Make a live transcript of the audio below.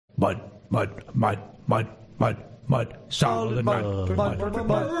solid mud, solid mud,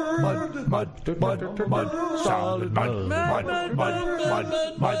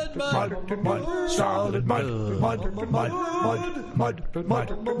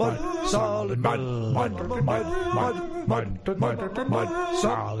 solid mud,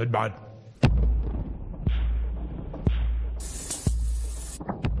 solid mud.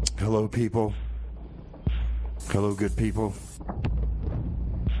 Hello, people. Hello, good people.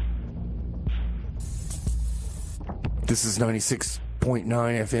 This is 96.9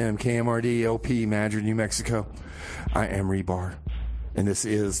 FM KMRD-LP Madrid, New Mexico. I am Rebar, and this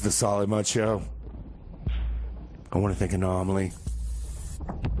is the Solid Mud Show. I want to thank Anomaly.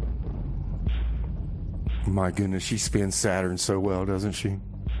 My goodness, she spins Saturn so well, doesn't she?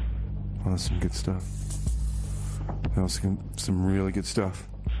 Oh, that's some good stuff. That was some really good stuff.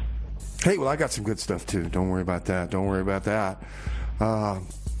 Hey, well, I got some good stuff, too. Don't worry about that. Don't worry about that.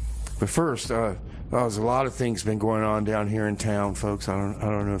 But first, there's a lot of things been going on down here in town, folks. I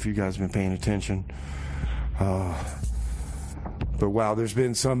don't know if you guys have been paying attention. But wow, there's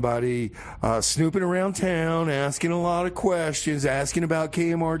been somebody snooping around town, asking a lot of questions, asking about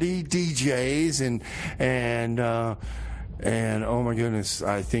KMRD DJs, and oh my goodness,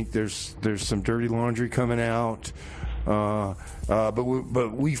 I think there's some dirty laundry coming out. But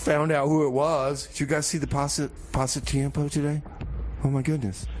we found out who it was. Did you guys see the Pasa Tiempo today? Oh my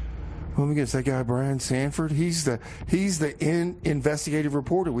goodness. Oh my goodness, that guy Brian Sanford, he's the investigative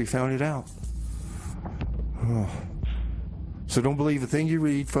reporter. We found it out. Oh. So don't believe a thing you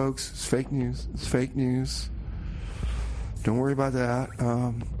read, folks. It's fake news. It's fake news. Don't worry about that.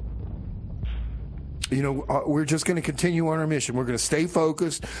 We're just going to continue on our mission. We're going to stay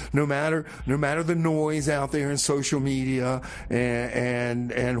focused, no matter the noise out there in social media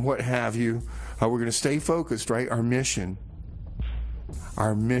and what have you. We're going to stay focused, right? Our mission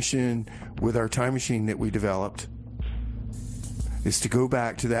with our time machine that we developed is to go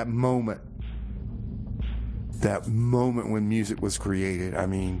back to that moment when music was created. I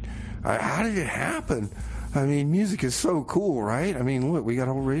mean, how did it happen? I mean, music is so cool, right? I mean, look, we got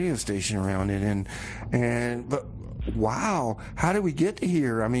a whole radio station around it, but wow, how did we get to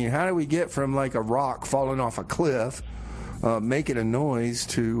here? I mean, how did we get from like a rock falling off a cliff, making a noise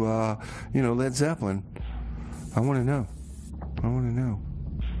to Led Zeppelin? I want to know.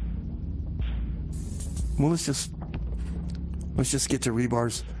 Well, let's just get to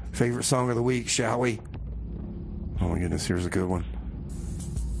Rebar's favorite song of the week, shall we? Oh my goodness, here's a good one.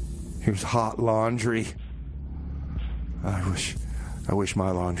 Here's Hot Laundry. I wish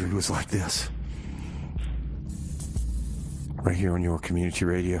my laundry was like this. Right here on your community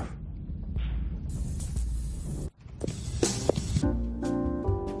radio.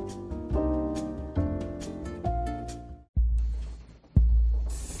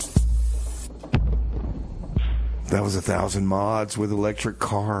 That was 1,000 Mods with Electric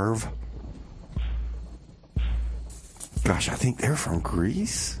Carve. Gosh, I think they're from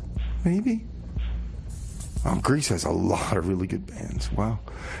Greece, maybe? Greece has a lot of really good bands. Wow.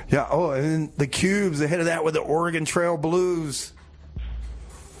 Yeah, and then the Cubes, ahead of that with the Oregon Trail Blues.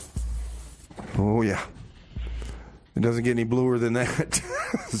 Oh, yeah. It doesn't get any bluer than that.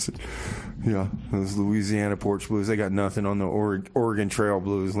 Yeah, those Louisiana Porch Blues, they got nothing on the Oregon Trail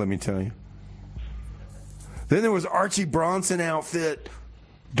Blues, let me tell you. Then there was Archie Bronson Outfit,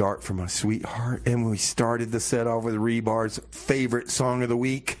 Dart for My Sweetheart. And we started the set off with Rebar's favorite song of the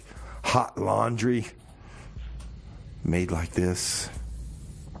week, Hot Laundry. Made like this.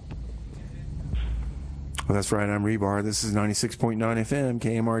 Well, that's right, I'm Rebar. This is 96.9 FM,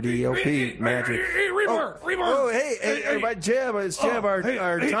 KMRD-LP Madrid. Hey, Rebar! Oh, hey, Jeb. It's Jeb, our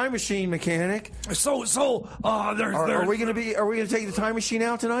time machine mechanic. So, are we going to take the time machine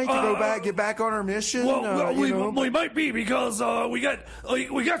out tonight to get back on our mission? Well, we might be, because we got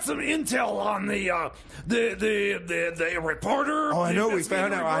some intel on the reporter. Oh, I know. We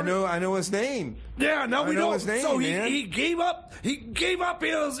found out. I know his name. Yeah, now we know his name. So man. he gave up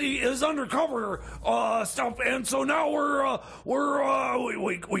his undercover stuff, and so now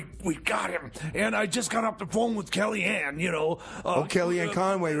we got him. And I just got off the phone with Kellyanne. Kellyanne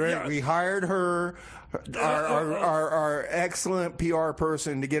Conway. Right? Yeah. We hired her. Our excellent PR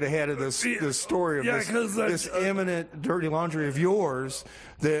person to get ahead of this story of this imminent dirty laundry of yours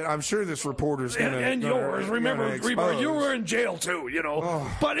that I'm sure this reporter's going to and yours. Remember, you were in jail too,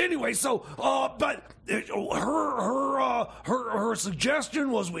 Oh. But anyway, so her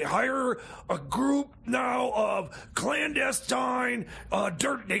suggestion was we hire a group now of clandestine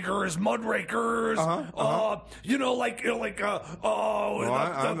dirt diggers, mud rakers. I'm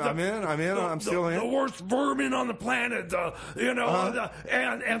in. I'm still in. worst vermin on the planet,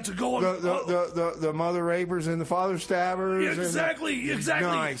 and to go the mother rapers and the father stabbers. Exactly.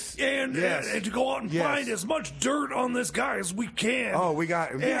 Nice. And to go out and find as much dirt on this guy as we can. Oh, we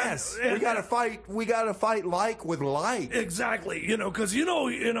got we got to fight. We got to fight like with like. Exactly. Because he's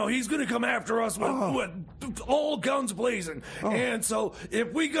going to come after us with all guns blazing. And so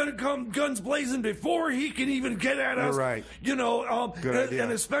if we gonna come guns blazing before he can even get at us, right? Good idea.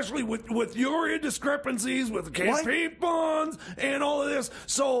 And especially with your indiscrepancies with the campaign bonds and all of this.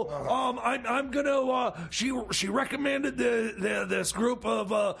 So I'm gonna. She recommended this group of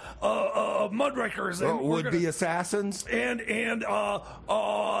mudrakers and would-be assassins, and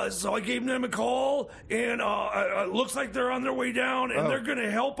so I gave them a call, and it looks like they're on their way down, and they're gonna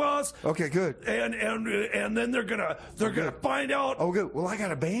help us. Okay, good. And then they're gonna find out. Oh, good. Well, I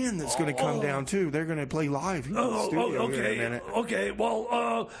got a band that's gonna come down too. They're gonna play live here in the studio here in a minute. Okay.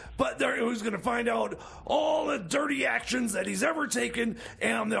 Well, but who's gonna find out all the dirty actions that he's ever taken,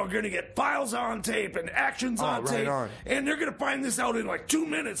 and they're gonna get files on tape and actions on tape, and they're gonna find this out in like 2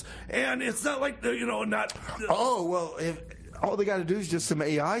 minutes. And it's not like not. Oh well, if all they got to do is just some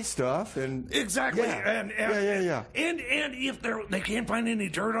AI stuff, and exactly. Yeah. And if they can't find any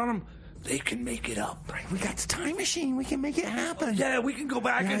dirt on them, they can make it up. Right. We got the time machine. We can make it happen. Yeah, we can go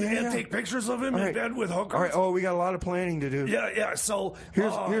back and take pictures of him in bed with hookers. All right. Oh, we got a lot of planning to do. Yeah. So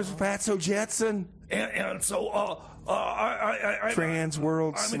here's Fatso Jetson. And so Trans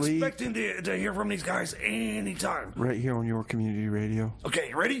World I'm Sleep. expecting to hear from these guys anytime. Right here on your community radio. Okay,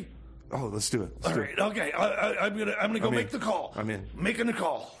 you ready? Oh, let's do it. All right. Okay. I'm gonna go make the call. I'm in. Making the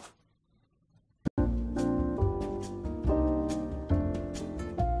call.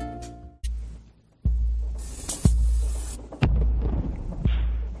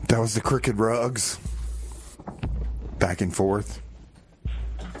 That was the Crooked Rugs. Back and forth.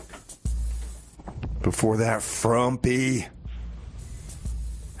 Before that, Frumpy.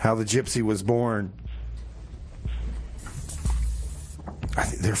 How the Gypsy Was Born. I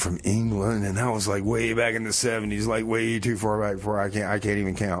think they're from England, and that was like way back in the 70s, like way too far back before I can't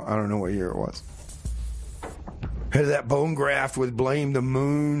even count. I don't know what year it was. Had that Bone Graft with Blame the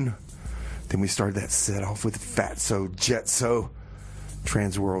Moon. Then we started that set off with Fatso Jetso.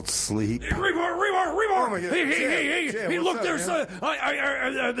 Trans World Sleep. Rebar! Oh my God. Hey, look, there's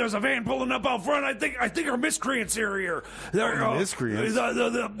a van pulling up out front. I think our miscreants are here. Miscreants?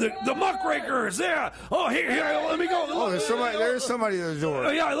 The muckrakers, yeah. Oh, here, let me go. Oh, there's somebody at the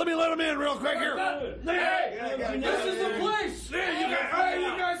door. Yeah, let me let them in real quick here. Hey, this is the place. Hey,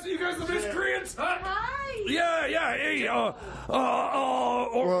 you guys the miscreants? Hi. Yeah, hey,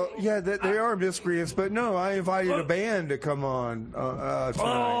 well, yeah, they are miscreants, but no, I invited a band to come on tonight.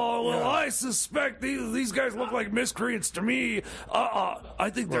 Oh, well, I suspect these guys look like miscreants to me. I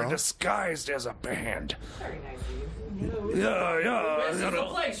think they're disguised as a band. Very nice of you. Yeah. This is the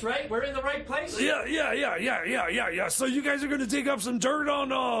place, right? We're in the right place? Yeah. So you guys are going to dig up some dirt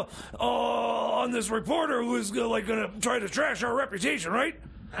on this reporter who is going to try to trash our reputation, right?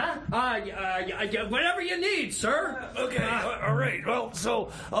 Huh? Whatever you need, sir. Okay, all right. Well,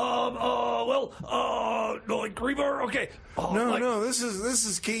 so, like Rebar. Okay. No. This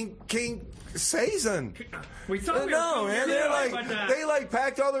is King Sazin. We thought we no, were man. They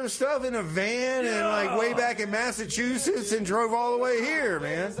packed all their stuff in a van and way back in Massachusetts and drove all the way here,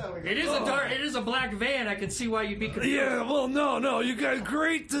 man. It is a black van. I can see why you'd be confused. Yeah, well, no, you got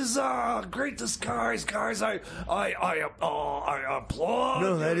great disguise, guys. I applaud.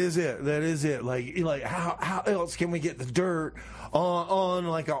 No, that is it. Like how else can we get the dirt on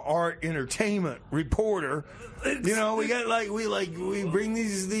like an art entertainment reporter? We bring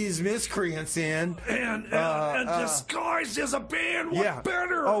these miscreants in and disguised as a band. What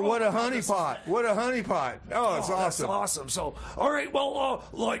better? Oh, what a honeypot! Oh, it's awesome. That's awesome. So, all right, well,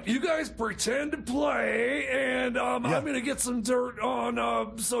 you guys pretend to play, and I'm gonna get some dirt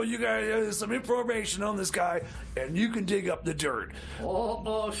on. So you guys some information on this guy, and you can dig up the dirt.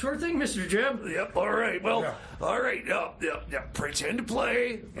 Oh, sure thing, Mr. Jim. Yep. All right. Well. All right. Yeah. Pretend to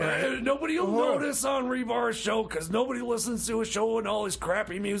play. Nobody will notice on Rebar's show because nobody listens to a show and all his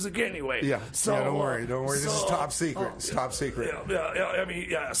crappy music anyway. Yeah. So don't worry. This is top secret. It's top secret. Yeah. I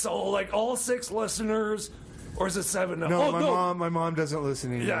mean, So all 6 listeners, or is it 7 now? No, my mom doesn't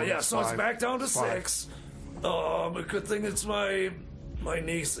listen anymore. Yeah. So it's back down to 6. A good thing it's my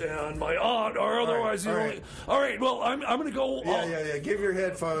niece and my aunt, or otherwise all right. All right, well, I'm going to go. Yeah. Give your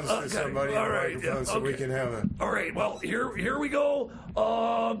headphones to somebody. All right, so we can have it. All right, well, here we go.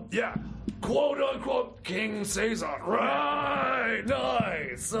 Quote unquote King Caesar. Right,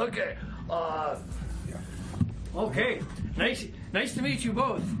 nice. Okay. Okay. Nice to meet you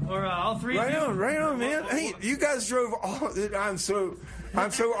both, or all three. Right on, man. Hey, you guys drove all. I'm so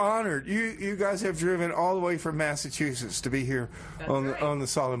honored. You guys have driven all the way from Massachusetts to be here on the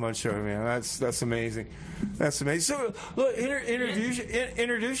Solid Mud Show, man. That's amazing. That's amazing. So, look,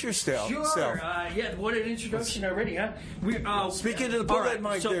 introduce yourself. Sure. Yeah, what an introduction already, huh? Speak into the pulpit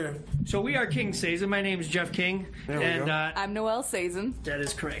mic there. So we are King Sazen. My name is Jeff King. There we go. I'm Noelle Sazen. That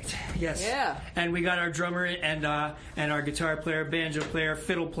is correct. Yes. Yeah. And we got our drummer and our guitar player, banjo player,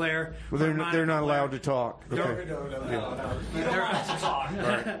 fiddle player. Well, they're not allowed to talk. Okay. No.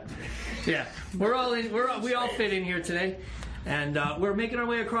 Yeah. We all fit in here today. And we're making our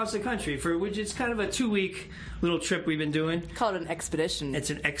way across the country for which it's kind of a 2-week little trip we've been doing. Called an expedition. It's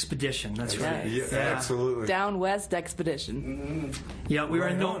an expedition. That's right. Yeah, absolutely. Down West expedition. Yeah, we were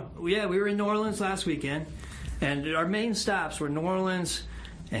in New Orleans last weekend, and our main stops were New Orleans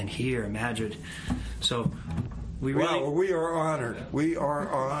and here, Madrid. So we are honored. We are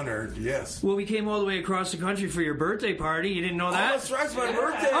honored. Yes. Well, we came all the way across the country for your birthday party. You didn't know that? Oh, that's right. It's my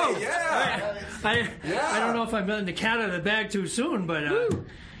birthday. Oh, yeah. I don't know if I'm letting the cat out of the bag too soon, but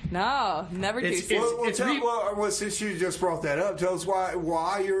no, never too soon. Well, since you just brought that up, tell us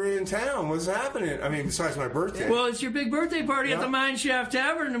why you're in town. What's happening? I mean, besides my birthday. Well, it's your big birthday party at the Mine Shaft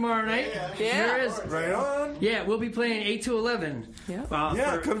Tavern tomorrow night. Yeah. Sure is. Right on. Yeah, we'll be playing 8 to 11.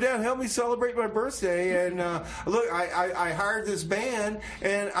 Yeah. Come down, help me celebrate my birthday. And look, I hired this band,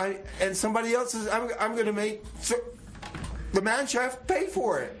 and somebody else is. I'm going to make. The man chef pay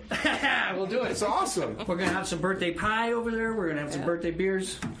for it. We'll do it. It's awesome. We're going to have some birthday pie over there. We're going to have some birthday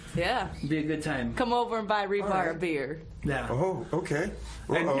beers. Yeah. It'll be a good time. Come over and buy Rebar a beer. Yeah. Oh, okay.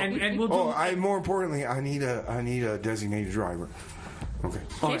 And we'll do... more importantly, I need a designated driver. Okay.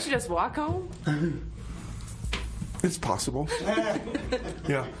 Can't you just walk home? It's possible.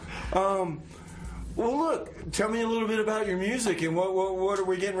 Yeah. Well, look, tell me a little bit about your music and what are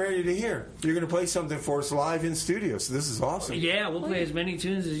we getting ready to hear? You're going to play something for us live in studio, so this is awesome. Yeah, we'll play as many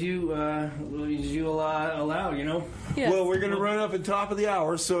tunes as you allow, you know? Yes. Well, we're going to run up at top of the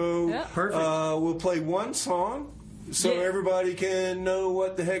hour, so Perfect. We'll play one song so everybody can know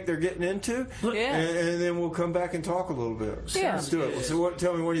what the heck they're getting into, and then we'll come back and talk a little bit. Yeah. Let's do it. So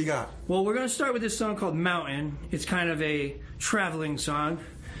tell me, what do you got? Well, we're going to start with this song called Mountain. It's kind of a traveling song.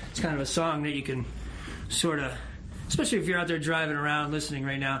 It's kind of a song that you can sort of, especially if you're out there driving around listening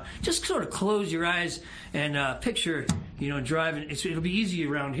right now, just sort of close your eyes and picture, driving. It'll be easy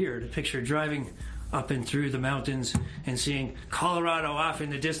around here to picture driving up and through the mountains and seeing Colorado off in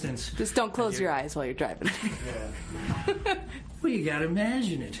the distance. Just don't close your eyes while you're driving. Well, you gotta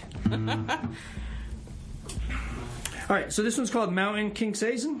imagine it. All right, so this one's called Mountain, King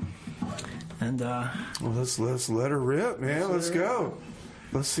Sazen. And well, let's let her rip, man. Let's go.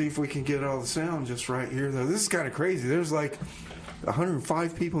 Let's see if we can get all the sound just right here, though. This is kind of crazy. There's like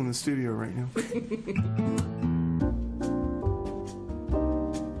 105 people in the studio right now.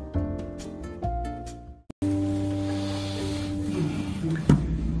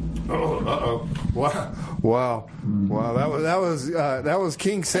 Uh-oh. Wow. That was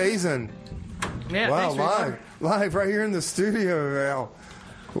King Sazen. yeah, Wow, live right here in the studio now.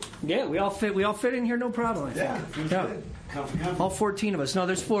 Yeah, we all fit in here, no problem. I think. Yeah. All 14 of us. No,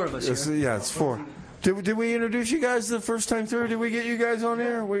 there's 4 of us here. Yeah, it's 4. Did we introduce you guys the first time through? Did we get you guys on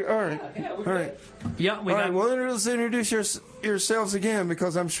air? All right. All right. Yeah, we got. Well, let's introduce yourselves again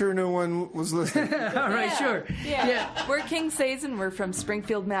because I'm sure no one was listening. All right, sure. Yeah. We're King Sazen. We're from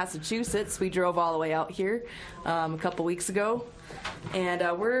Springfield, Massachusetts. We drove all the way out here a couple weeks ago. And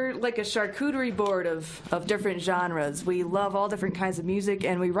we're like a charcuterie board of different genres. We love all different kinds of music,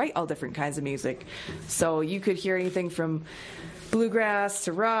 and we write all different kinds of music. So you could hear anything from bluegrass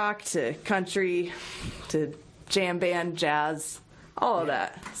to rock to country to jam band, jazz, all of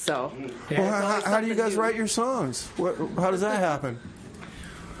that. So, well, how do you guys write your songs? How does that happen?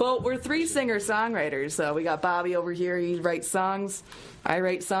 Well, we're 3 singer-songwriters. So we got Bobby over here. He writes songs. I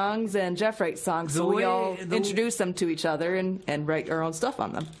write songs, and Jeff writes songs. So we all introduce them to each other and write our own stuff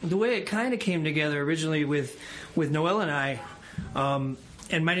on them. The way it kind of came together originally with Noelle and I,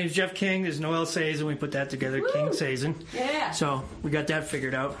 and my name's Jeff King. There's Noelle Sazen. We put that together, King Sazen. Yeah. So we got that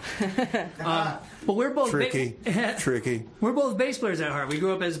figured out. But we're both tricky. We're both bass players at heart. We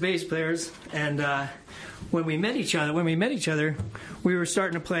grew up as bass players, and when we met each other, we were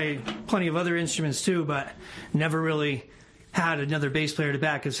starting to play plenty of other instruments too, but never really had another bass player to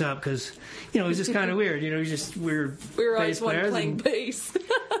back us up because, it was just kind of weird. We were always bass players playing bass.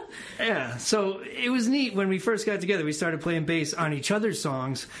 Yeah, so it was neat when we first got together. We started playing bass on each other's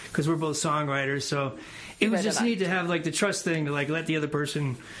songs because we're both songwriters. So it was just neat to have like the trust thing to like let the other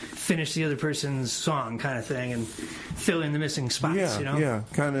person finish the other person's song kind of thing and fill in the missing spots. Yeah, you know? yeah,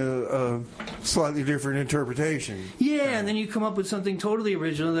 kind of slightly different interpretation. Yeah, and then you come up with something totally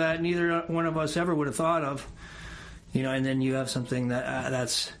original that neither one of us ever would have thought of. You know, and then you have something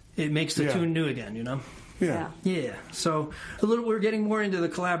that it makes the tune new again. You know. Yeah. So we're getting more into the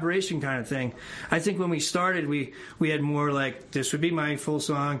collaboration kind of thing. I think when we started, we had more like, this would be my full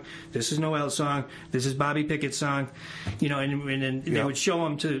song, this is Noel's song, this is Bobby Pickett's song, you know, and they would show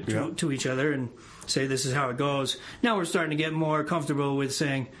them to each other and say, this is how it goes. Now we're starting to get more comfortable with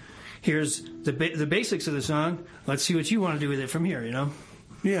saying, here's the basics of the song, let's see what you want to do with it from here, you know?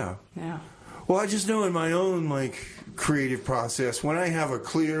 Yeah. Well, I just know in my own like creative process, when I have a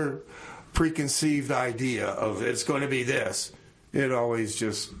clear preconceived idea of it's going to be this, it always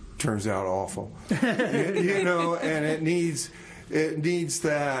just turns out awful. You know, and it needs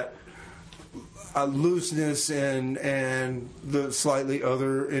that looseness and the slightly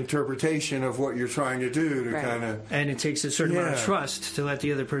other interpretation of what you're trying to do to kind of. And it takes a certain amount of trust to let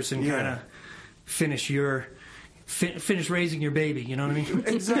the other person kind of finish raising your baby, you know what I mean?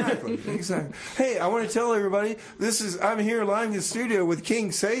 Exactly. Hey, I want to tell everybody, I'm here live in the studio with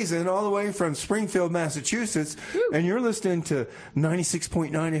King Sazen, all the way from Springfield, Massachusetts, and you're listening to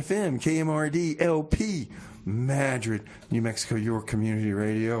 96.9 FM, KMRD-LP Madrid, New Mexico, your community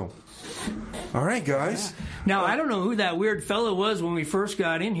radio. All right, guys. Now, I don't know who that weird fellow was when we first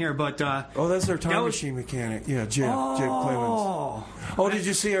got in here, but... that's our time machine mechanic. Yeah, Jeb Clemens. Oh, did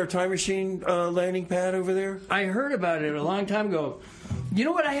you see our time machine landing pad over there? I heard about it a long time ago. You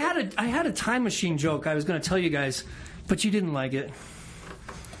know what? I had a time machine joke I was going to tell you guys, but you didn't like it.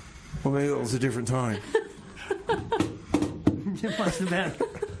 Well, maybe it was a different time. It must have been.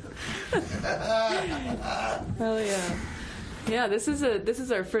 Hell yeah. Yeah, this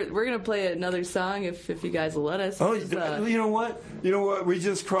is our first. We're gonna play another song if you guys will let us. Oh, you know what? We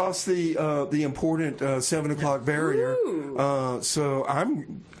just crossed the important 7:00 barrier. So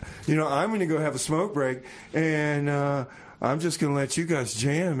I'm going to go have a smoke break, and I'm just going to let you guys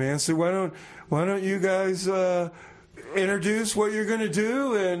jam, man. So why don't you guys introduce what you're going to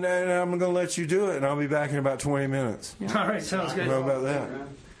do, and I'm going to let you do it, and I'll be back in about 20 minutes. All right, sounds good. How about that?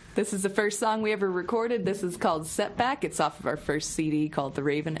 This is the first song we ever recorded. This is called Setback. It's off of our first CD called The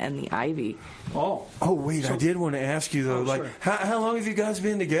Raven and the Ivy. Oh, wait, I did want to ask you, though, sure. how long have you guys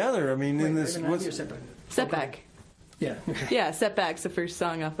been together? I mean, in this... Setback. Yeah. Okay. Yeah, Setback's the first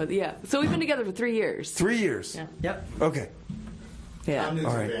song off of... Yeah. So we've been together for 3 years. 3 years? Yeah. Yep. Okay. Yeah. I'm new to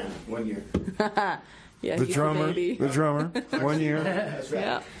All the right. band. 1 year. Yeah, The drummer, 1 year. That's right.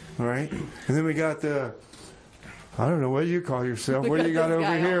 Yeah. All right. And then we got the... I don't know, what do you call yourself? What do you got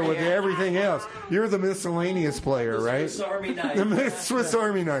over here with everything else? You're the miscellaneous player, right? Swiss Army knife. The Swiss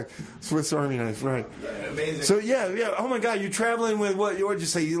Army knife. Swiss Army knife, right. Amazing. So, yeah. Oh, my God, you're traveling with what did you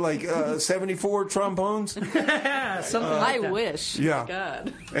say? You like 74 trombones? Something like that. I wish. Yeah.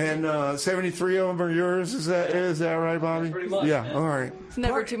 God. And 73 of them are yours? Is that right, Bobby? Pretty much. Yeah, all right. It's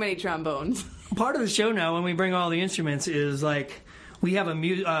never too many trombones. Part of the show now, when we bring all the instruments, is like we have an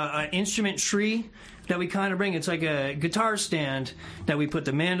instrument tree that we kind of bring. It's like a guitar stand that we put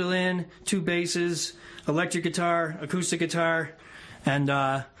the mandolin, 2 basses, electric guitar, acoustic guitar,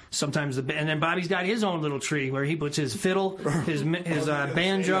 and sometimes and then Bobby's got his own little tree where he puts his fiddle, his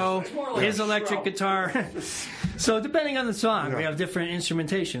banjo, his electric guitar. So depending on the song, we have different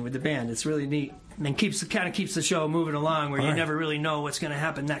instrumentation with the band. It's really neat. And kind of keeps the show moving along where you never really know what's going to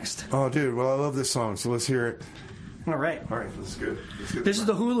happen next. Oh, dude, well, I love this song, so let's hear it. All right, that's good. This is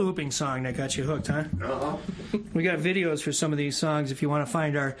the hula hooping song that got you hooked, huh? Uh-huh. We got videos for some of these songs if you want to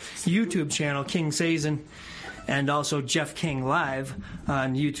find our YouTube channel, King Sazen, and also Jeff King Live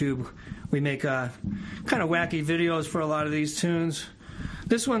on YouTube. We make kind of wacky videos for a lot of these tunes.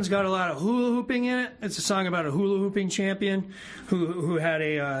 This one's got a lot of hula hooping in it. It's a song about a hula hooping champion who had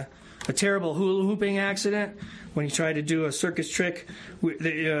a terrible hula hooping accident when he tried to do a circus trick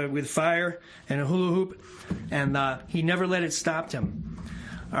with fire and a hula hoop. And he never let it stop him.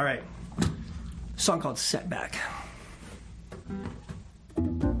 All right. A song called Setback.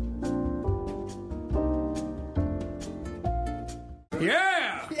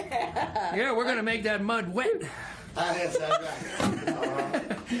 Yeah! Yeah, we're going to make that mud wet. Yes,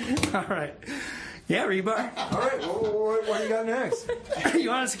 All right. Yeah, Rebar. All right, what do you got next? You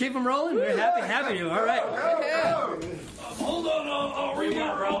want us to keep them rolling? We're happy to. All right. Hold on,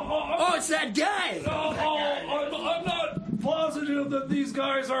 Rebar. Oh, it's that guy. I'm not positive that these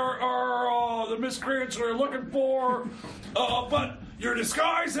guys are the miscreants we're looking for, but your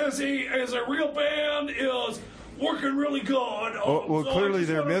disguise as a real band is working really good. Well, so clearly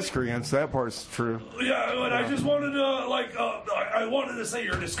they're miscreants. That part's true. Yeah, but I just wanted to, I wanted to say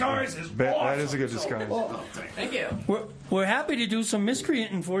your disguise is awesome. That is a good disguise. Thank you. We're happy to do some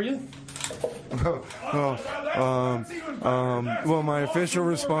miscreanting for you. Well, my official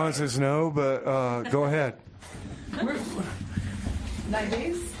response is no, but go ahead. 9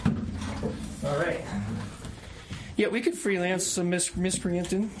 days? All right. Yeah, we could freelance some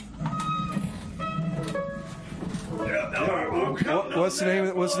miscreanting. What's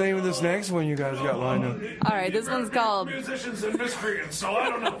the name of this next one you guys got lined up? All right, this one's called Musicians and Miscreants, so I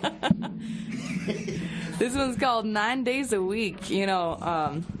don't know. This one's called 9 Days a Week. You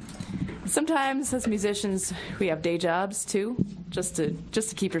know, sometimes as musicians we have day jobs too, just to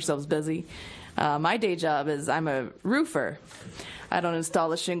keep ourselves busy. My day job is I'm a roofer. I don't install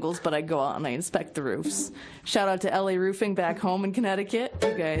the shingles, but I go out and I inspect the roofs. Shout out to LA Roofing back home in Connecticut.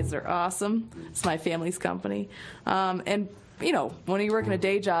 You guys are awesome. It's my family's company. And, you know, when you work in a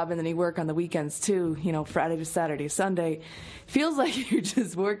day job and then you work on the weekends too, you know, Friday to Saturday, Sunday, feels like you're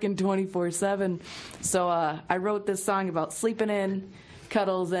just working 24/7. So I wrote this song about sleeping in,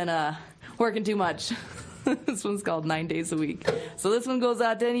 cuddles, and working too much. This one's called 9 Days a Week. So this one goes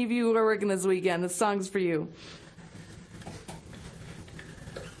out to any of you who are working this weekend. This song's for you.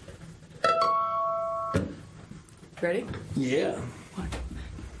 Ready? Yeah.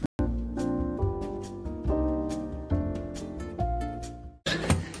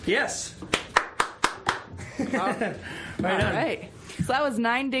 Yes. All right. So that was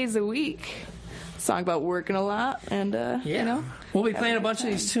 9 days a week. Song about working a lot, and you know. We'll be playing a bunch of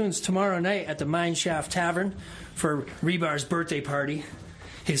these tunes tomorrow night at the Mine Shaft Tavern for Rebar's birthday party,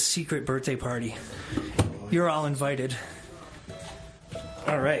 his secret birthday party. You're all invited.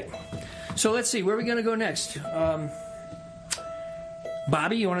 All right. So let's see, where are we going to go next?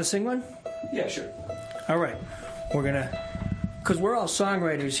 Bobby, you want to sing one? Yeah, sure. All right. We're going to, because we're all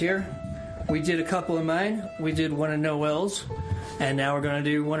songwriters here. We did a couple of mine. We did one of Noel's. And now we're going to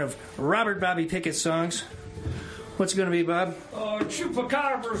do one of Robert Bobby Pickett's songs. What's it going to be, Bob?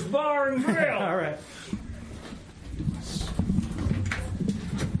 Chupacabra's Bar and Grill. All right.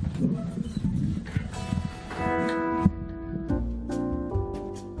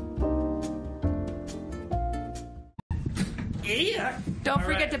 Yeah. Don't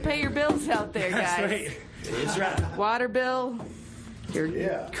forget to pay your bills out there, guys. That's right. That's right. Water bill, your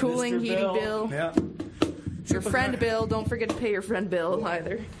cooling, Mr. heating bill, Yeah. your friend bill. Don't forget to pay your friend bill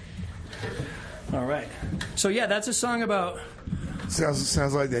either. All right. So yeah, that's a song about.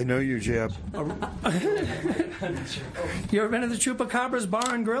 Sounds like they know you, Jeb. You ever been to the Chupacabra's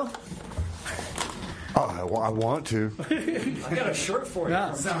Bar and Grill? Oh, I want to. I got a shirt for you.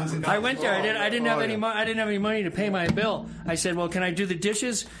 Yeah. I went there. I didn't have any money to pay my bill. I said, "Well, can I do the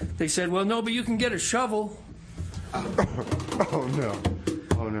dishes?" They said, "Well, no, but you can get a shovel." Oh no.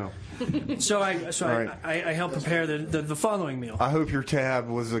 So I Right. helped prepare the following meal. I hope your tab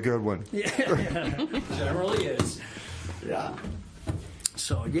was a good one. Generally is. Yeah.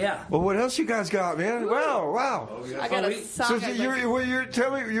 So yeah. Well, what else you guys got, man? Wow. I got a So song.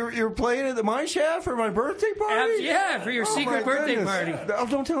 tell me you're playing at the Mine Shaft for my birthday party? Yeah, for your secret my birthday goodness. party. Oh,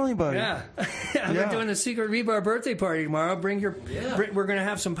 don't tell anybody. Yeah. We're doing the secret Rebar birthday party tomorrow. We're going to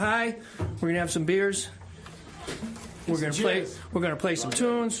have some pie. We're going to have some beers. We're going to play some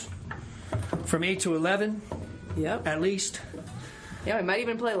tunes from 8 to 11 Yep. at least. Yeah, we might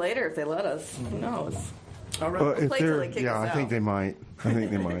even play later if they let us. Who knows? All right. If play till they're, they kick yeah, us I think out. they might.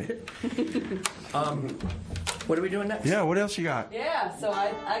 What are we doing next? Yeah, what else you got? Yeah, so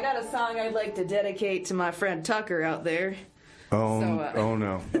I got a song I'd like to dedicate to my friend Tucker out there. Oh, So, oh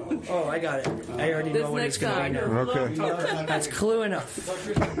no. Oh, I got it. I already This know what it's next going to be song. now. Okay. That's clue enough.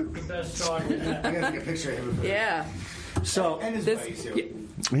 The best song. I gotta take a picture of him. Yeah. So, And his This- buddies, too.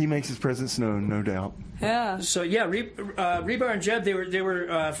 He makes his presence known, no doubt. Yeah. Rebar and Jeb, they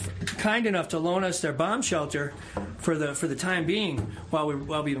were kind enough to loan us their bomb shelter for the time being while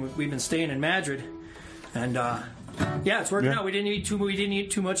we've been staying in Madrid, and it's working out. We didn't eat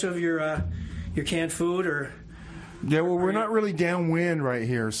too much of your canned food or. Yeah, well, we're not really downwind right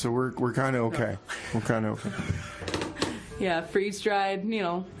here, so we're kind of okay. We're kind of okay. Yeah, freeze-dried,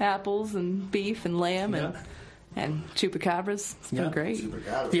 apples and beef and lamb and chupacabras. It's been great.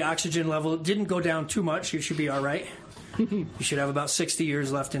 The oxygen level didn't go down too much. You should be all right. You should have about 60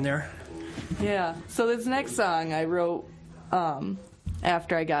 years left in there. Yeah. So this next song I wrote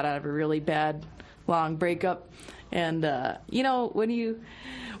after I got out of a really bad, long breakup. And you know, when you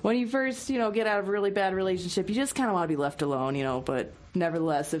first, you know, get out of a really bad relationship, you just kind of want to be left alone, you know. But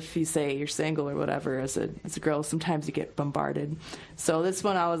nevertheless, if you say you're single or whatever, as a girl, sometimes you get bombarded. So this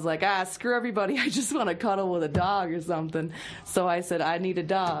one, I was like, screw everybody. I just want to cuddle with a dog or something. So I said, I need a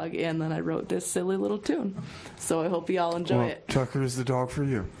dog, and then I wrote this silly little tune. So I hope you all enjoy it. Tucker is the dog for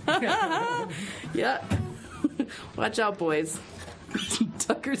you. Yeah. Watch out, boys.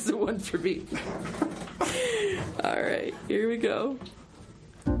 Tucker's the one for me. All right, here we go.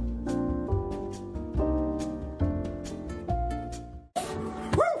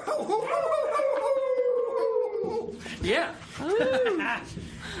 Yeah.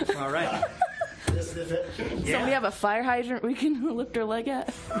 All right. So we have a fire hydrant we can lift our leg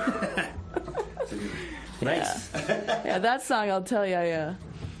at. Nice. Yeah, that song, I'll tell you,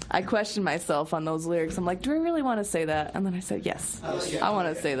 I questioned myself on those lyrics. I'm like, do I really want to say that? And then I said, yes, I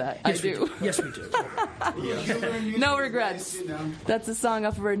want to say that. Yes, I do. Yes, we do. No regrets. That's a song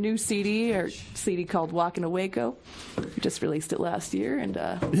off of our new CD, or CD called Walking to Waco. We just released it last year. And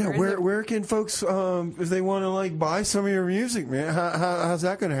where can folks, if they want to like buy some of your music, man, how's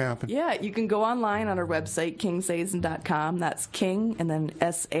that going to happen? Yeah, you can go online on our website, kingsaison.com. That's King and then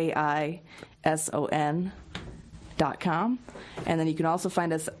SAISON.com. And then you can also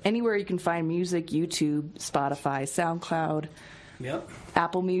find us anywhere you can find music: YouTube, Spotify, SoundCloud, Yep.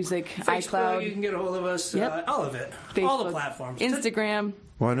 Apple Music, Facebook, iCloud. you can get a hold of us. Yep. All of it. Facebook, all the platforms. Instagram.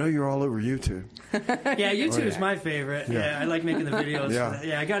 Well, I know you're all over YouTube. Yeah, YouTube is my favorite. Yeah, I like making the videos.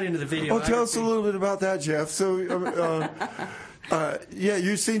 Yeah. I got into the video. Oh, tell us a little bit about that, Jeff. So,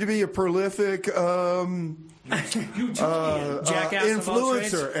 you seem to be a prolific jackass of all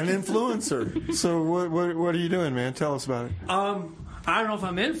trades. an influencer. So, what are you doing, man? Tell us about it. I don't know if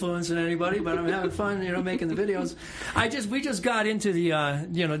I'm influencing anybody, but I'm having fun, making the videos. We just got into the,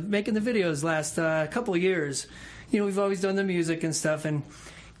 making the videos last couple of years. We've always done the music and stuff, and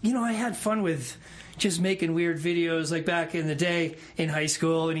I had fun with just making weird videos. Like back in the day in high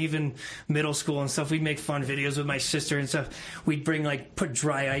school and even middle school and stuff, we'd make fun videos with my sister and stuff. We'd put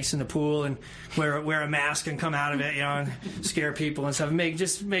dry ice in the pool and wear a mask and come out of it, and scare people and stuff. Make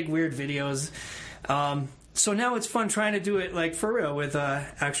weird videos. So now it's fun trying to do it like for real with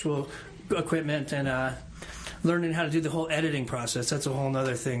actual equipment and learning how to do the whole editing process. That's a whole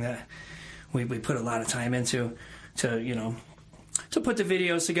other thing that we put a lot of time into to put the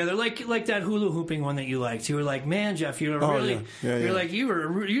videos together, like that hula hooping one that you liked. You were like, man, Jeff, you're like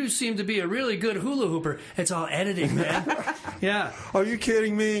you seem to be a really good hula hooper. It's all editing, man. Yeah. Are you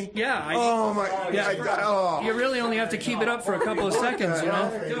kidding me? Yeah. Oh. You really only have to keep it up for a couple of seconds,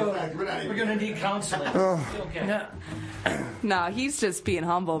 We're going to need counseling. Okay. Yeah. No, he's just being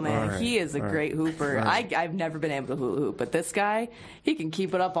humble, man. Right. He is a great hooper. Right. I've never been able to hula hoop, but this guy, he can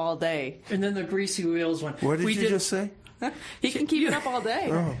keep it up all day. And then the greasy wheels one. What did you just say? He can keep it up all day.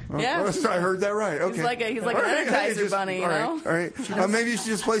 Yeah. I heard that right. Okay. He's like an Energizer bunny, you know? All right. Maybe you should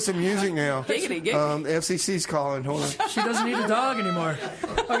just play some music now. Giggity. FCC's calling. Hold on. She doesn't need a dog anymore.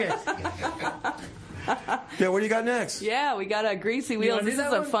 Okay. Yeah, what do you got next? Yeah, we got a Greasy Wheels. This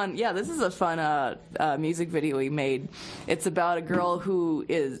is a fun music video we made. It's about a girl who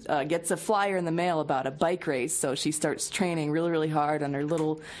gets a flyer in the mail about a bike race, so she starts training really, really hard on her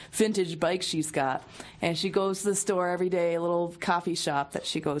little vintage bike she's got. And she goes to the store every day, a little coffee shop that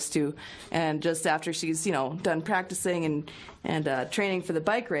she goes to. And just after she's, done practicing and training for the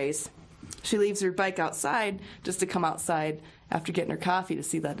bike race, she leaves her bike outside just to come outside after getting her coffee to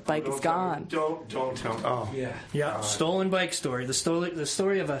see that the bike is gone. Don't tell me. Oh. Yeah. Stolen bike story. The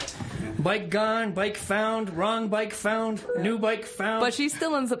story of a bike gone, bike found, wrong bike found, new bike found. But she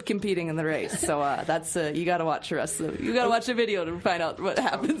still ends up competing in the race. So that's you got to watch the rest of it. You got to watch the video to find out what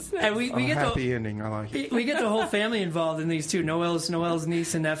happens. And we get happy ending. I like it. We get the whole family involved in these too. Noel's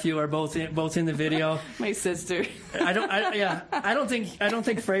niece and nephew are both in the video. My sister. I don't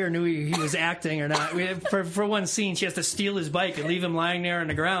think Freya knew he was acting or not. For one scene, she has to steal his bike and leave him lying there on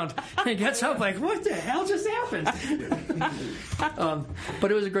the ground. And he gets up like, what the hell just happened? But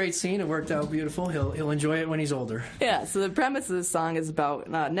it was a great scene. It worked out beautiful. He'll enjoy it when he's older. Yeah, so the premise of the song is about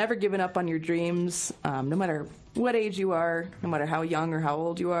never giving up on your dreams, no matter what age you are, no matter how young or how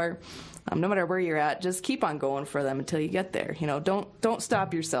old you are, no matter where you're at, just keep on going for them until you get there. Don't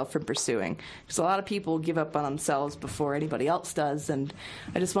stop yourself from pursuing. Because a lot of people give up on themselves before anybody else does, and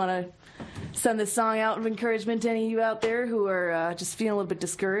I just want to send this song out of encouragement to any of you out there who are just feeling a little bit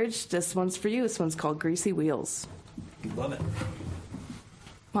discouraged. This one's for you. This one's called Greasy Wheels. Love it.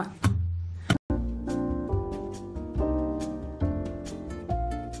 Come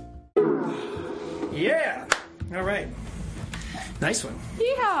on. Yeah. All right. Nice one.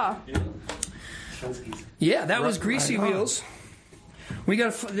 Yeehaw. Yeah, that was Greasy Wheels. We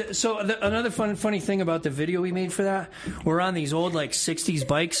got another funny thing about the video we made for that. We're on these old like '60s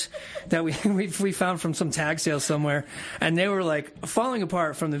bikes that we found from some tag sale somewhere, and they were like falling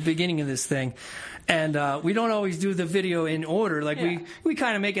apart from the beginning of this thing. And we don't always do the video in order. Like we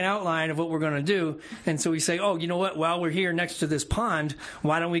kind of make an outline of what we're going to do, and so we say, oh, you know what? While we're here next to this pond,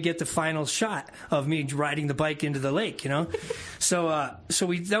 why don't we get the final shot of me riding the bike into the lake? You know, so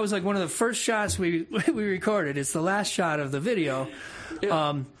that was like one of the first shots we recorded. It's the last shot of the video,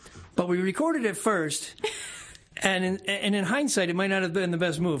 but we recorded it first. And in hindsight, it might not have been the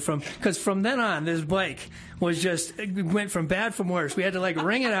best move because from then on, this bike went from bad from worse. We had to like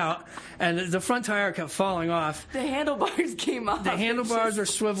wring it out, and the front tire kept falling off. The handlebars came off. The handlebars are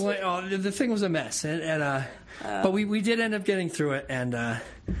swiveling. Oh, the thing was a mess, but we did end up getting through it, and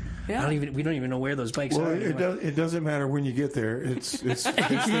we don't even know where those bikes are. It doesn't matter when you get there. It's yes.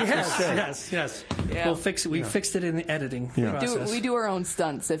 Yeah. We'll fix it. We fixed it in the editing process. We do our own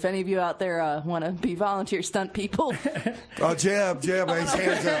stunts. If any of you out there want to be volunteer stunt people, Jeb, his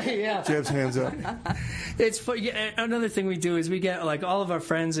hands up. Yeah. Jeb's hands up. It's another thing we do is we get like all of our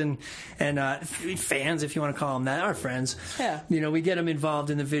friends and fans, if you want to call them that, our friends. Yeah. You know, we get them involved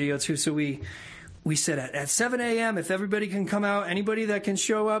in the video too. So we said at 7 a.m. if everybody can come out, anybody that can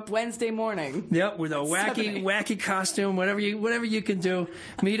show up Wednesday morning. Yep, with a wacky costume, whatever you can do.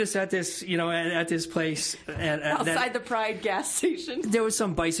 Meet us at this, at this place outside the Pride gas station. There was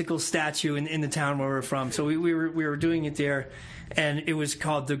some bicycle statue in the town where we're from, so we were doing it there. And it was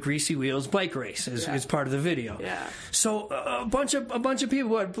called the Greasy Wheels Bike Race as part of the video. Yeah. So a bunch of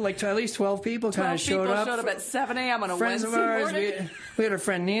people, at least 12 people kind of showed up. Showed up at 7 a.m. on a Wednesday morning. We had our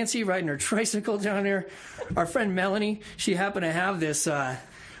friend Nancy riding her tricycle down there. Our friend Melanie, she happened to have this,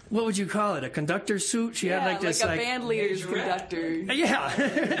 what would you call it, a conductor suit? She had this a band leader's conductor.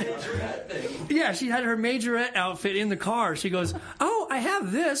 Yeah. Yeah, she had her majorette outfit in the car. She goes, oh, I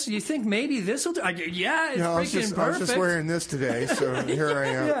have this. You think maybe this will do? Yeah, it's freaking perfect. I was just wearing this today, so here I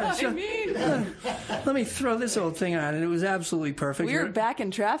am. Let me throw this old thing on, and it was absolutely perfect. We were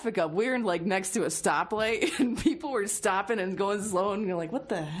backing traffic up. We were like next to a stoplight, and people were stopping and going slow, and you're like, what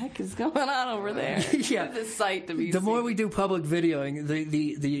the heck is going on over there? Yeah. It's a sight to be The seen. more we do public videoing,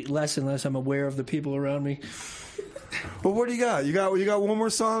 the less and less I'm aware of the people around me. Well, what do you got? You got one more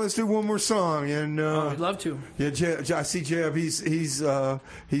song? Let's do one more song. And I'd love to. Yeah, Jeb, I see Jeb.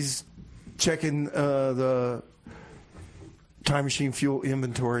 He's checking the time machine fuel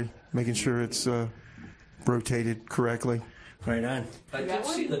inventory, making sure it's rotated correctly. Right on. I did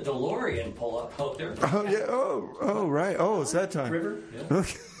see the DeLorean pull up out there. Oh yeah. Oh right. Oh, it's that time. River. Yeah.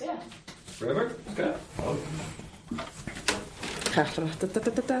 Okay. Yeah. River. Okay. Oh.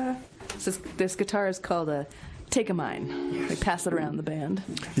 This guitar is called Take a Mine. We pass it around the band.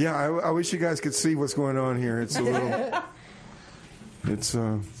 Yeah, I wish you guys could see what's going on here. It's a little. It's We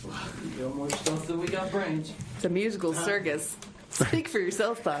got more stuff than we got brains. It's a musical circus. Speak for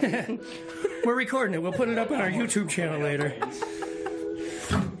yourself, Bobby. We're recording it. We'll put it up on our YouTube channel later.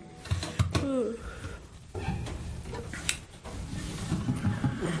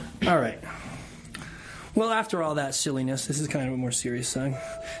 All right. Well, after all that silliness, this is kind of a more serious song.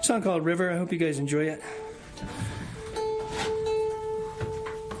 A song called River. I hope you guys enjoy it.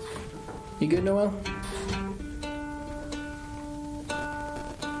 You good, Noel?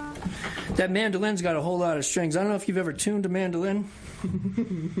 That mandolin's got a whole lot of strings. I don't know if you've ever tuned a mandolin.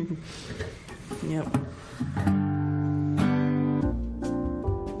 Yep.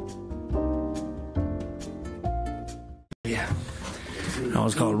 Yeah. That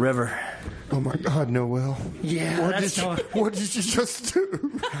was called River. oh my God, Noel. Yeah, What did you just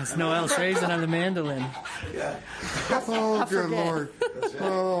do? That's Noel Sazen on the mandolin. Oh, good Lord.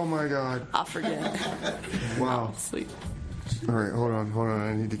 Oh my God. I'll forget. Wow. Sweet. All right, hold on.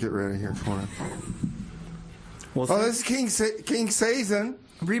 I need to get ready here. Hold on. Well, Oh, this is King Sazen.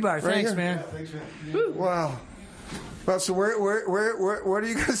 Rebar, Right thanks, here. man. Wow. Well, so what are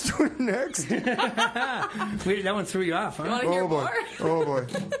you guys doing next? That one threw you off, huh? Want to hear Oh boy. more? Oh boy.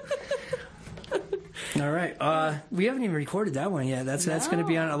 All right. We haven't even recorded that one yet. That's going to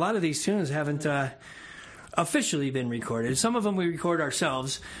be on. A lot of these tunes haven't officially been recorded. Some of them we record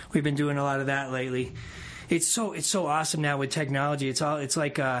ourselves. We've been doing a lot of that lately. It's so awesome now with technology. It's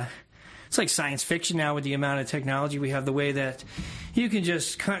like science fiction now with the amount of technology we have. The way that you can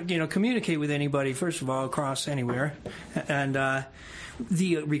just communicate with anybody, first of all, across anywhere, and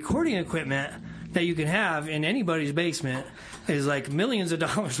the recording equipment that you can have in anybody's basement is like millions of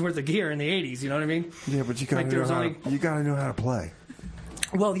dollars worth of gear in the 80s. You know what I mean? Yeah, but you gotta know how to play.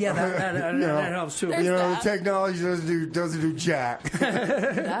 Well, yeah, that helps too. There's You know, that. the technology doesn't do jack.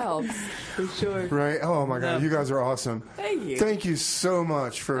 That helps, for sure. Right? Oh my God, you guys are awesome. Thank you. Thank you so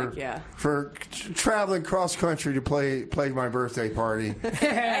much Heck yeah. for traveling cross country to play my birthday party.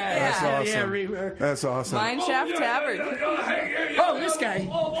 That's awesome. That's awesome. Mineshaft Tavern. Oh, this guy.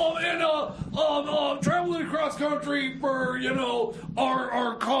 Traveling across country for,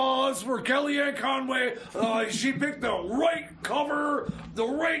 our cause for Kellyanne Conway. She picked the right cover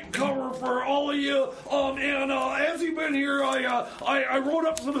for all of you. And as you've been here, I wrote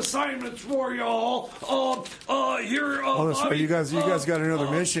up some assignments for y'all. Here. Oh, that's right. You guys got another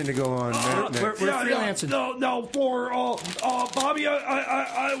mission to go on. We're freelancing. No, for Bobby,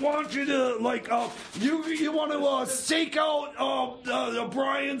 I want you to you want to stake out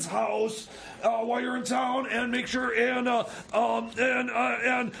Brian's house while you're in town and make sure and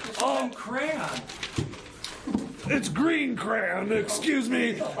Crayon. it's green crayon, excuse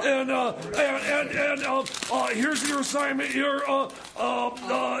me, and here's your assignment. You're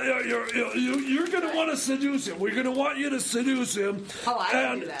gonna want to seduce him. We're gonna want you to seduce him. Oh, I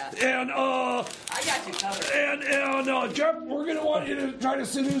can do that. And I got you covered. And Jeff, we're gonna want you to try to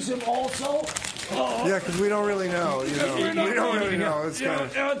seduce him also. Yeah, because we don't really know. We don't really know. It's kind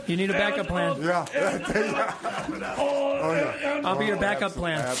of. You need a backup plan. Yeah. I'll be your backup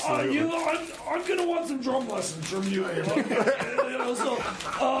plan. Absolutely. I'm gonna want some drum lessons from you.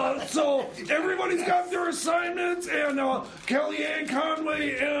 So everybody's got their assignments, and Kellyanne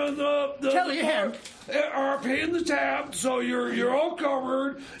Conway and Kellyanne are paying the tab, so you're all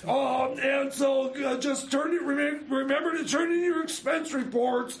covered. And so just remember to turn in your expense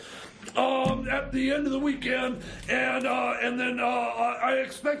reports at the end of the weekend, and then I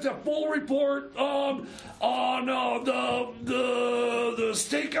expect a full report on the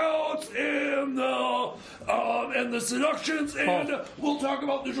stakeouts and the seductions, and we'll talk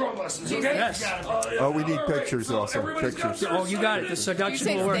about the drum lessons. Okay? Yes. We need pictures so also. everybody's got Pictures. their Oh, you got it. The assignments. seduction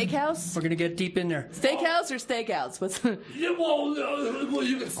Did you say will work. steakhouse? We're gonna get deep in there. Steakhouse or stakeouts? What's Yeah, well,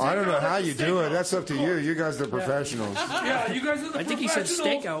 you can I don't know how you do it. steakhouse. That's up to you. You guys are professionals. Yeah, you guys are the I think he said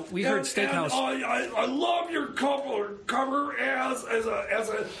professionals. stakeout. We heard steakhouse. And I love your cover as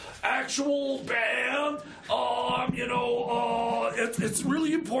a actual band. It's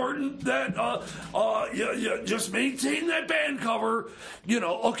really important that you just maintain that band cover.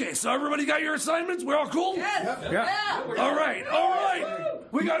 Okay, so everybody got your assignments? We're all cool? Yeah. All right.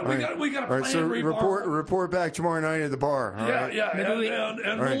 We got a All right, plan. so Rebar. report back tomorrow night at the bar. All right? Yeah. Maybe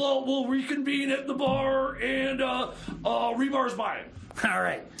And Right. we'll reconvene at the bar, and Rebar's buying. All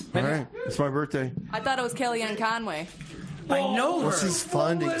right. All right. It's my birthday. I thought it was Kellyanne Conway. I know her. Well, she's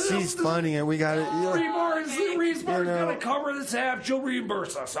funding. She's funding it. We got it. Rebar's You know. gonna cover the tab. She'll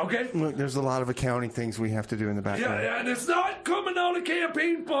reimburse us, okay? Look, there's a lot of accounting things we have to do in the background. Yeah, and it's not coming out of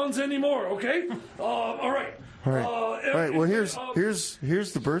campaign funds anymore, okay? All right. All right. All right. Well, here's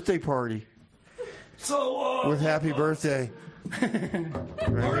the birthday party So with happy birthday. all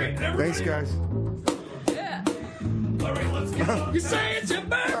right, Thanks, everybody. guys. Yeah. All right, let's get You say it's your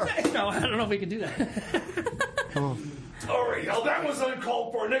birthday. No, I don't know if we can do that. All right, now that was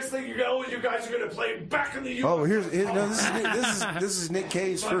uncalled for. Next thing you guys are gonna play Back in the U.S. Oh, this is Nick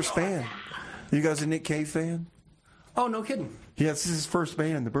Cave's first band. You guys a Nick Cave fan? Oh, no kidding. Yeah, this is his first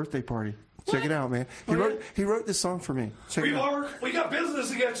band, the birthday party. Check it out, man. He wrote this song for me. Check it out. We got business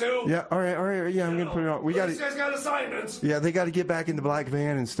to get to. Yeah, all right. Yeah, I'm gonna put it on. We got These it. guys got assignments. Yeah, they got to get back in the black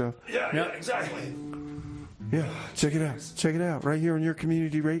van and stuff. Yeah, exactly. Yeah, check it out. Check it out right here on your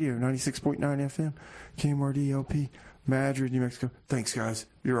community radio, 96.9 FM, KMRD-LP Madrid, New Mexico. Thanks, guys.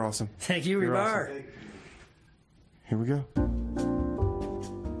 You're awesome. Thank you, You're Rebar. awesome. Here we go.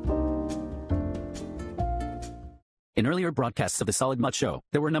 In earlier broadcasts of The Solid Mutt Show,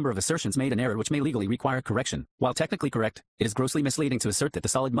 there were a number of assertions made in error which may legally require correction. While technically correct, it is grossly misleading to assert that The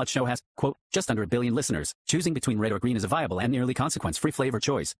Solid Mutt Show has, quote, just under 1 billion listeners. Choosing between red or green is a viable and nearly consequence-free flavor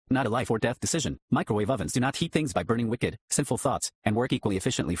choice, not a life or death decision. Microwave ovens do not heat things by burning wicked, sinful thoughts, and work equally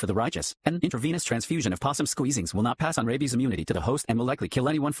efficiently for the righteous. An intravenous transfusion of possum squeezings will not pass on rabies immunity to the host and will likely kill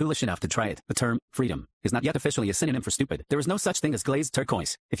anyone foolish enough to try it. The term, freedom, is not yet officially a synonym for stupid. There is no such thing as glazed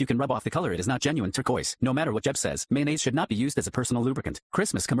turquoise. If you can rub off the color, it is not genuine turquoise. No matter what Jeb says, mayonnaise should not be used as a personal lubricant.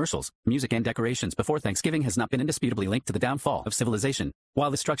 Christmas commercials, music and decorations before Thanksgiving has not been indisputably linked to the downfall of civilization. While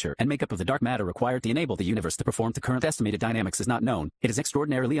the structure and makeup of the dark matter required to enable the universe to perform to current estimated dynamics is not known, it is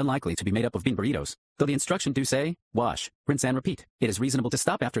extraordinarily unlikely to be made up of bean burritos. Though the instruction do say, wash, rinse and repeat, it is reasonable to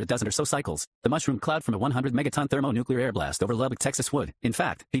stop after a dozen or so cycles. The mushroom cloud from a 100 megaton thermonuclear air blast over Lubbock, Texas would, in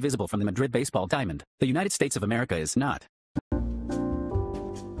fact, be visible from the Madrid baseball diamond. The United States of America is not.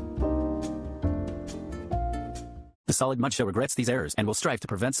 The Solid Mud Show regrets these errors and will strive to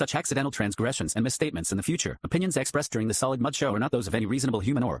prevent such accidental transgressions and misstatements in the future. Opinions expressed during the Solid Mud Show are not those of any reasonable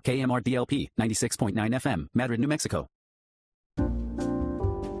human or KMRD-LP 96.9 FM, Madrid, New Mexico.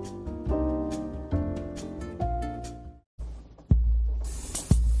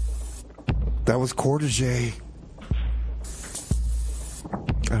 That was Cortege.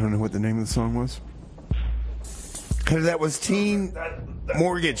 I don't know what the name of the song was. That was Teen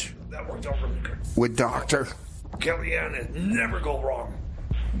Mortgage. That worked out really good. With Doctor Kellyanne, it never go wrong.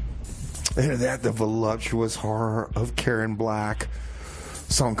 And that, the voluptuous horror of Karen Black,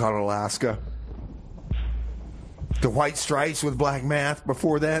 song called Alaska. The White Stripes with Black Math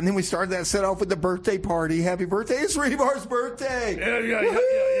before that. And then we started that set off with the birthday party. Happy birthday. It's Rebar's birthday.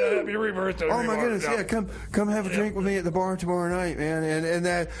 Yeah. Happy rebirthday. Oh, my goodness. Yeah, come have a drink with me at the bar tomorrow night, man. And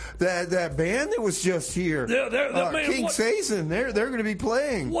that band that was just here, King Sazen, they're going to be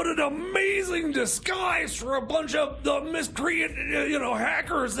playing. What an amazing disguise for a bunch of the miscreant,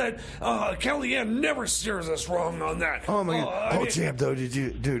 hackers that Kellyanne never steers us wrong on that. Oh, my God. Jam, though,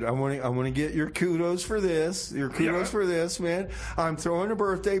 dude, I want to get your kudos for this. For this, man. I'm throwing a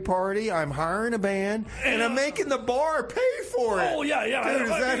birthday party. I'm hiring a band, and I'm making the bar pay for it. Oh, yeah. Dude, is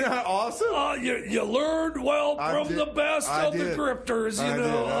that not awesome? You learned from the best of the grifters,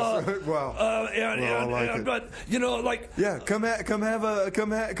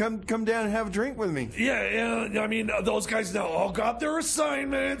 come down and have a drink with me. Yeah. I mean, those guys now all got their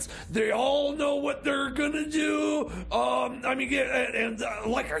assignments. They all know what they're gonna do.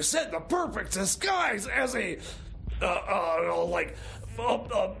 Like I said, the perfect disguise as a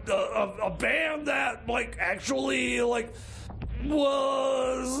band that actually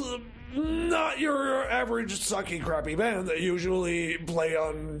was not your average sucky crappy band that usually play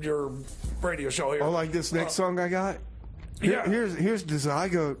on your radio show here. Oh, like this next song I got? Here's the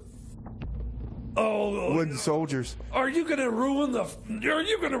Zygote. Oh, Wooden Soldiers. Are you gonna ruin the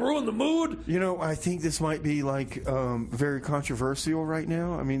mood? I think this might be very controversial right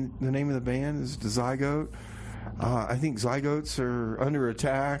now. I mean, the name of the band is the Zygote. I think Zygotes are under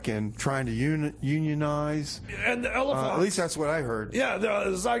attack and trying to unionize. And the Elephants. At least that's what I heard. Yeah, the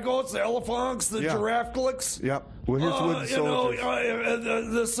Zygotes, the Elephants, the Giraffe Clicks. Yep. Well, here's Wooden Soldiers.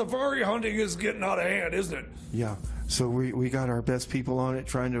 The safari hunting is getting out of hand, isn't it? Yeah. So we got our best people on it,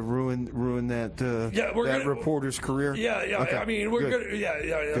 trying to ruin that reporter's career. Yeah. Okay. I mean, we're good. Yeah.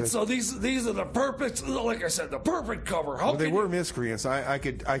 Good. So these are the perfect, like I said, the perfect cover. Well, they were miscreants. I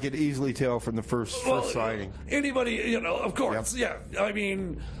could easily tell from the first sighting. Anybody, of course. Yeah. I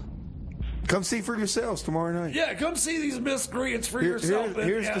mean, come see for yourselves tomorrow night. Yeah, come see these miscreants for yourself.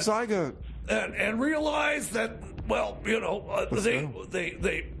 Here's the Zygote. And realize that,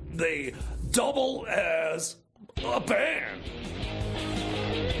 they double as a band.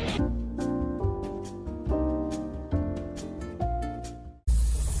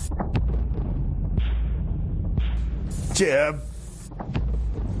 Jeb.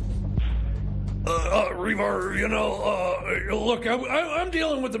 Rebar, look, I'm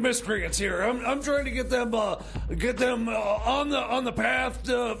dealing with the miscreants here. I'm trying to get them on the path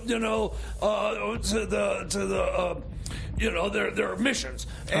to their missions.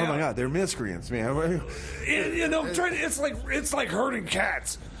 And, oh my God, they're miscreants, man. It's like herding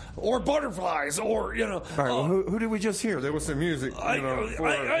cats. Or butterflies, or All right. Well, who did we just hear? There was some music. I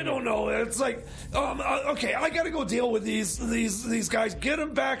don't know. It's like, okay, I got to go deal with these guys. Get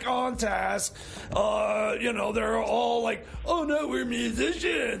them back on task. They're all like, oh no, we're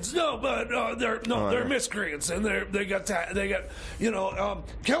musicians. No, but they're miscreants, and they got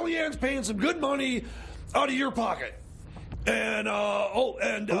Kellyanne's paying some good money out of your pocket. And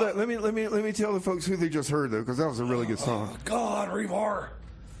let me tell the folks who they just heard though, because that was a really good song. God, Rebar.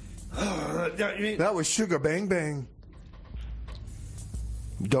 That was Sugar Bang Bang.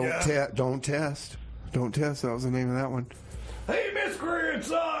 Don't test. Don't test. That was the name of that one. Hey, miscreants!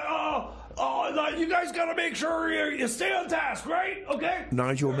 You guys got to make sure you stay on task, right? Okay.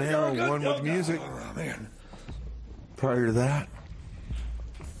 Nigel Mann won with music. Oh man. Prior to that,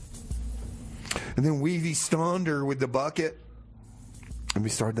 and then Weavy Stonder with the bucket, and we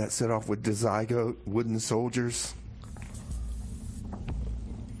started that set off with the Zygote, Wooden Soldiers.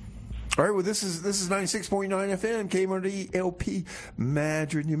 All right, well, this is 96.9 FM, KMRD-LP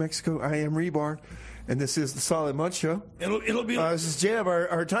Madrid, New Mexico. I am Rebar, and this is the Solid Mud Show. It'll be. This is Jeb,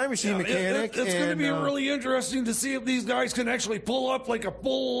 our time machine mechanic. It's going to be really interesting to see if these guys can actually pull up like a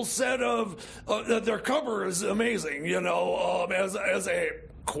full set of. Their cover is amazing, as a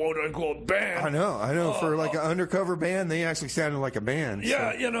quote-unquote band. I know. For like an undercover band, they actually sounded like a band.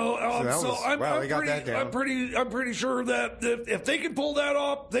 Yeah, I'm pretty sure that if they can pull that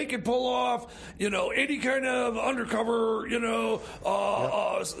off, they can pull off, any kind of undercover,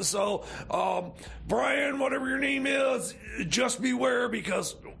 So, Brian, whatever your name is, just beware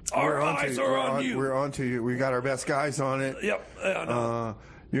because our eyes are on you. We're on to you. We got our best guys on it. Yep.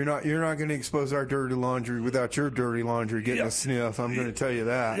 You're not going to expose our dirty laundry without your dirty laundry getting a sniff. I'm going to tell you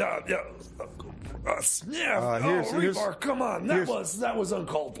that. Yeah. A sniff. Rebar, come on. That was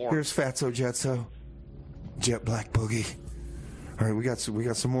uncalled for. Here's Fatso Jetso, Jet Black Boogie. All right, we got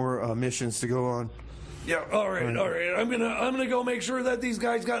some more missions to go on. Yeah, all right. I'm gonna go make sure that these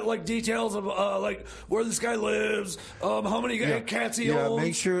guys got like details of like where this guy lives, how many cats he owns.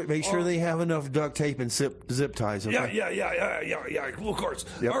 Make sure they have enough duct tape and zip ties. Okay? Yeah. Of course.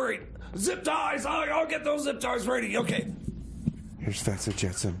 Yep. All right, zip ties. I'll get those zip ties ready. Okay. Here's Fatso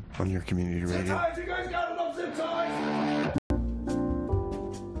Jetson on your community radio. Zip ties. You guys got enough zip ties?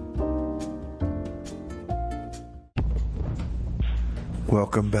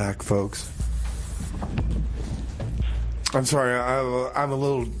 Welcome back, folks. I'm sorry, I'm a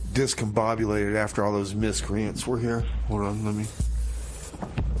little discombobulated after all those miscreants were here. Hold on, let me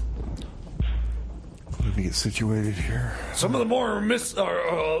get situated here. Some of the more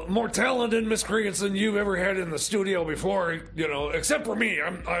talented miscreants than you've ever had in the studio before, except for me.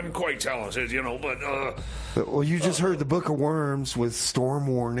 I'm quite talented, but well, you just heard the Book of Worms with Storm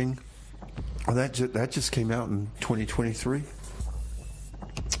Warning. Oh, that just came out in 2023.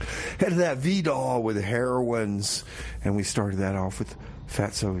 Head of that V-Doll with Heroines, and we started that off with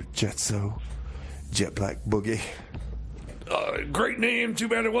Fatso Jetso, Jet Black Boogie. Great name. Too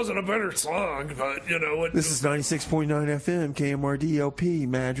bad it wasn't a better song, but This is 96.9 FM KMRD-LP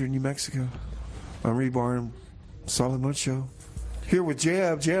Madrid, New Mexico. I'm Rebar and Solid Mud Show. Here with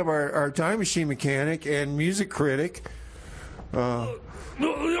Jeb, our time machine mechanic and music critic. Well,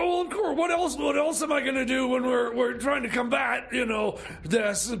 of course. What else am I going to do when we're trying to combat,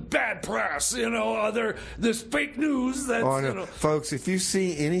 this bad press, this fake news that's, Folks, if you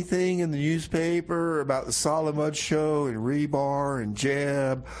see anything in the newspaper about the Solid Mud Show and Rebar and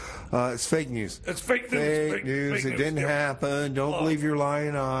Jeb, it's fake news. It's fake news. Fake news. It didn't happen. Don't believe your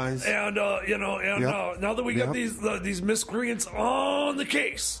lying eyes. And now that we got these miscreants on the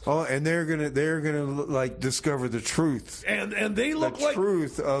case. Oh, and they're gonna like discover the truth. And they look the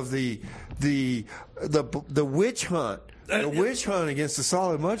truth of the witch hunt. The witch hunt against the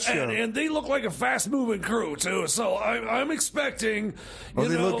Solid Mud Show. And they look like a fast-moving crew, too. So I'm expecting, they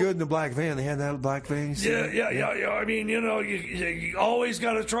look good in the black van. They had that black van. Yeah. I mean, you always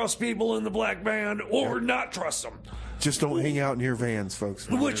got to trust people in the black van or not trust them. Just don't hang out near vans, folks.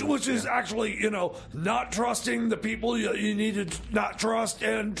 Which is actually, not trusting the people you need to not trust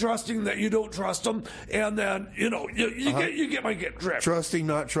and trusting that you don't trust them. And then, you get my drift. Trusting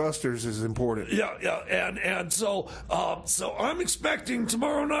not trusters is important. Yeah. And so I'm expecting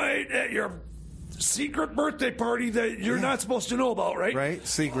tomorrow night at your secret birthday party that you're not supposed to know about, right? Right,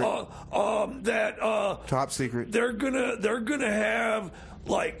 secret. Top secret. They're gonna have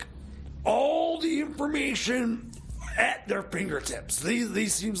like all the information at their fingertips.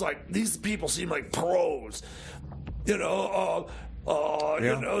 These people seem like pros. They're, like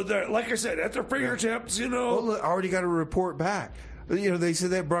I said, at their fingertips. Well, look, I already got a report back. They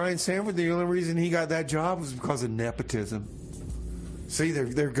said that Brian Sanford, the only reason he got that job was because of nepotism. See,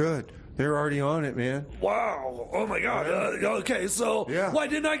 they're good. They're already on it, man. Wow. Oh, my God. Okay, so why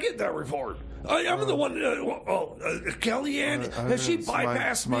didn't I get that report? I'm the one. Kellyanne, has she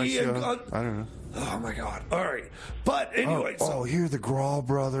bypassed me? I don't know. Oh, my God. All right. But anyway. Here are the Grawl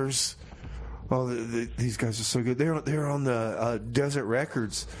brothers. Oh, these guys are so good. They're on the Desert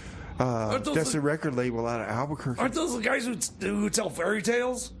Records. Desert record label out of Albuquerque. Aren't those the guys who tell fairy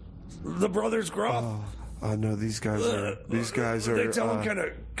tales? The brothers Gruff? No, these guys are. They tell them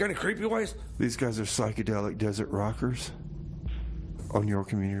kind of creepy ways. These guys are psychedelic desert rockers on your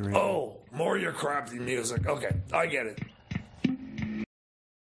community radio. Oh, more your crappy music. Okay, I get it.